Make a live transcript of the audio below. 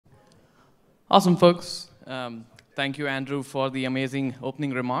Awesome, folks. Thank you, Andrew, for the amazing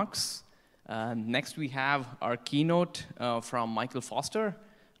opening remarks. Next, we have our keynote from Michael Foster.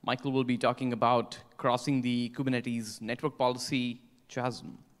 Michael will be talking about crossing the Kubernetes network policy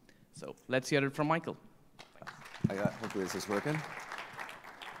chasm. So let's hear it from Michael. Hopefully this is working.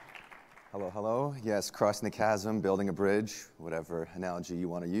 Hello, hello. Yes, crossing the chasm, building a bridge, whatever analogy you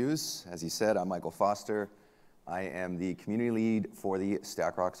want to use. As you said, I'm Michael Foster. I am the community lead for the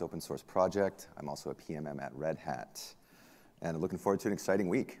StackRox open source project. I'm also a PMM at Red Hat. And looking forward to an exciting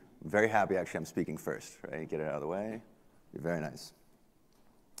week. I'm very happy, actually, I'm speaking first, right? Get it out of the way. Be very nice.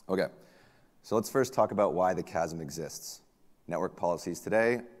 Okay, so let's first talk about why the chasm exists. Network policies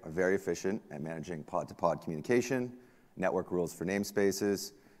today are very efficient at managing pod-to-pod communication, network rules for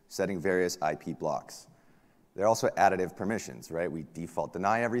namespaces, setting various IP blocks. They're also additive permissions, right? We default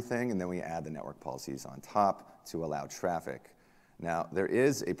deny everything, and then we add the network policies on top to allow traffic. Now, there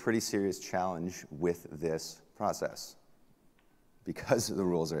is a pretty serious challenge with this process. Because the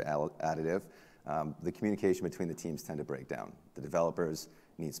rules are additive, the communication between the teams tend to break down. The developers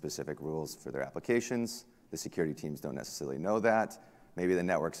need specific rules for their applications. The security teams don't necessarily know that. Maybe the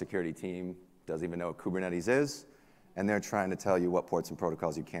network security team doesn't even know what Kubernetes is, and they're trying to tell you what ports and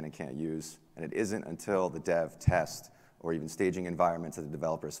protocols you can and can't use. And it isn't until the dev, test, or even staging environments that the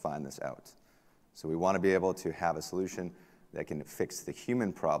developers find this out. So we want to be able to have a solution that can fix the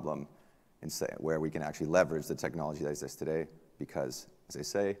human problem where we can actually leverage the technology that exists today because, as I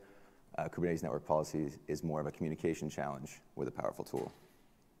say, Kubernetes network policy is more of a communication challenge with a powerful tool.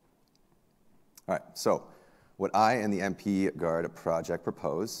 All right, so what I and the MP Guard project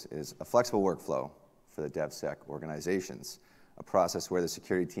propose is a flexible workflow for the DevSec organizations, a process where the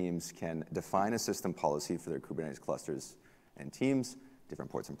security teams can define a system policy for their Kubernetes clusters and teams, different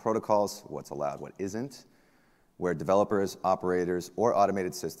ports and protocols, what's allowed, what isn't, where developers, operators, or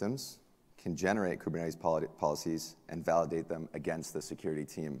automated systems can generate Kubernetes policies and validate them against the security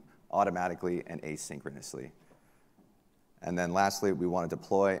team automatically and asynchronously. And then lastly, we want to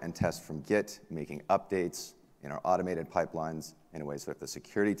deploy and test from Git, making updates in our automated pipelines in a way so if the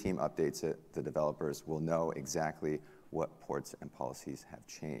security team updates it, the developers will know exactly what ports and policies have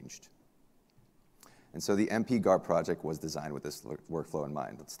changed. And so the MP Guard project was designed with this workflow in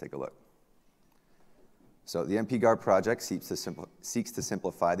mind. Let's take a look. So the MP Guard project seeks to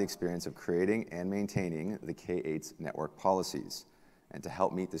simplify the experience of creating and maintaining the K8's network policies. And to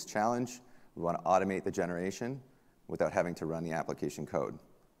help meet this challenge, we want to automate the generation without having to run the application code.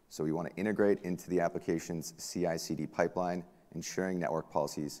 So we want to integrate into the application's CI/CD pipeline, ensuring network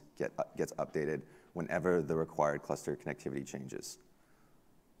policies gets updated whenever the required cluster connectivity changes.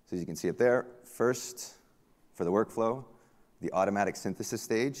 So as you can see up there, first, for the workflow, the automatic synthesis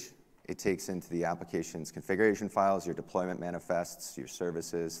stage, it takes into the application's configuration files, your deployment manifests, your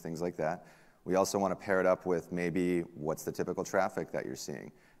services, things like that. We also want to pair it up with maybe what's the typical traffic that you're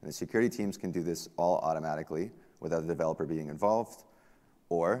seeing. And the security teams can do this all automatically without the developer being involved.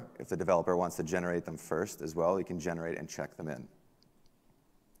 Or if the developer wants to generate them first as well, you can generate and check them in.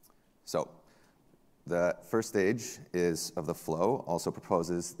 So the first stage of the flow also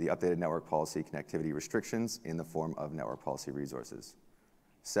proposes the updated network policy connectivity restrictions in the form of network policy resources.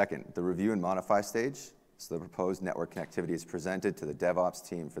 Second, the review and modify stage. So the proposed network connectivity is presented to the DevOps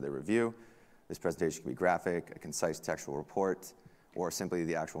team for their review. This presentation can be graphic, a concise textual report, or simply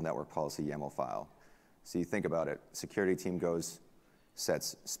the actual network policy YAML file. So you think about it, security team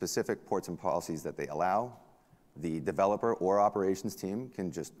sets specific ports and policies that they allow. The developer or operations team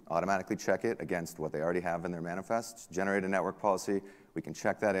can just automatically check it against what they already have in their manifests, generate a network policy, we can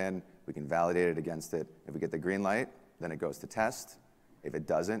check that in, we can validate it against it. If we get the green light, then it goes to test. If it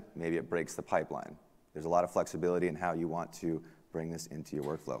doesn't, maybe it breaks the pipeline. There's a lot of flexibility in how you want to bring this into your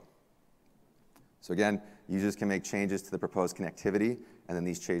workflow. So again, users can make changes to the proposed connectivity, and then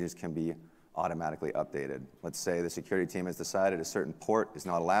these changes can be automatically updated. Let's say the security team has decided a certain port is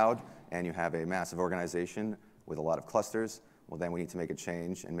not allowed, and you have a massive organization with a lot of clusters. Well, then we need to make a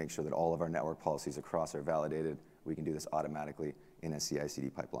change and make sure that all of our network policies across are validated. We can do this automatically in a CI/CD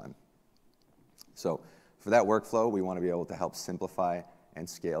pipeline. So for that workflow, we want to be able to help simplify and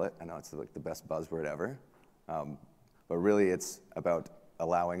scale it. I know it's like the best buzzword ever, but really it's about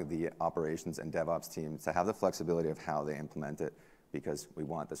allowing the operations and DevOps teams to have the flexibility of how they implement it, because we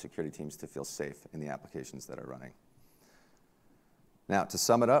want the security teams to feel safe in the applications that are running. Now, to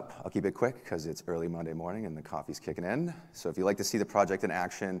sum it up, I'll keep it quick because it's early Monday morning and the coffee's kicking in. So if you'd like to see the project in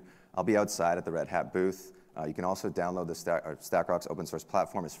action, I'll be outside at the Red Hat booth. You can also download the StackRox open source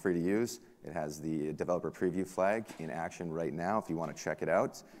platform. It's free to use. It has the developer preview flag in action right now if you want to check it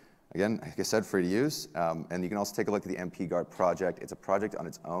out. Again, like I said, free to use. And you can also take a look at the MP Guard project. It's a project on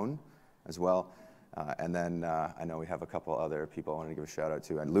its own. as well. And then I know we have a couple other people I want to give a shout out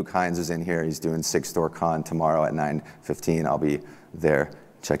to. And Luke Hines is in here. He's doing SigStoreCon tomorrow at 9:15. I'll be there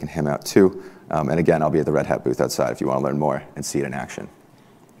checking him out too. And again, I'll be at the Red Hat booth outside if you want to learn more and see it in action.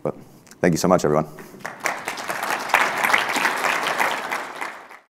 But thank you so much, everyone.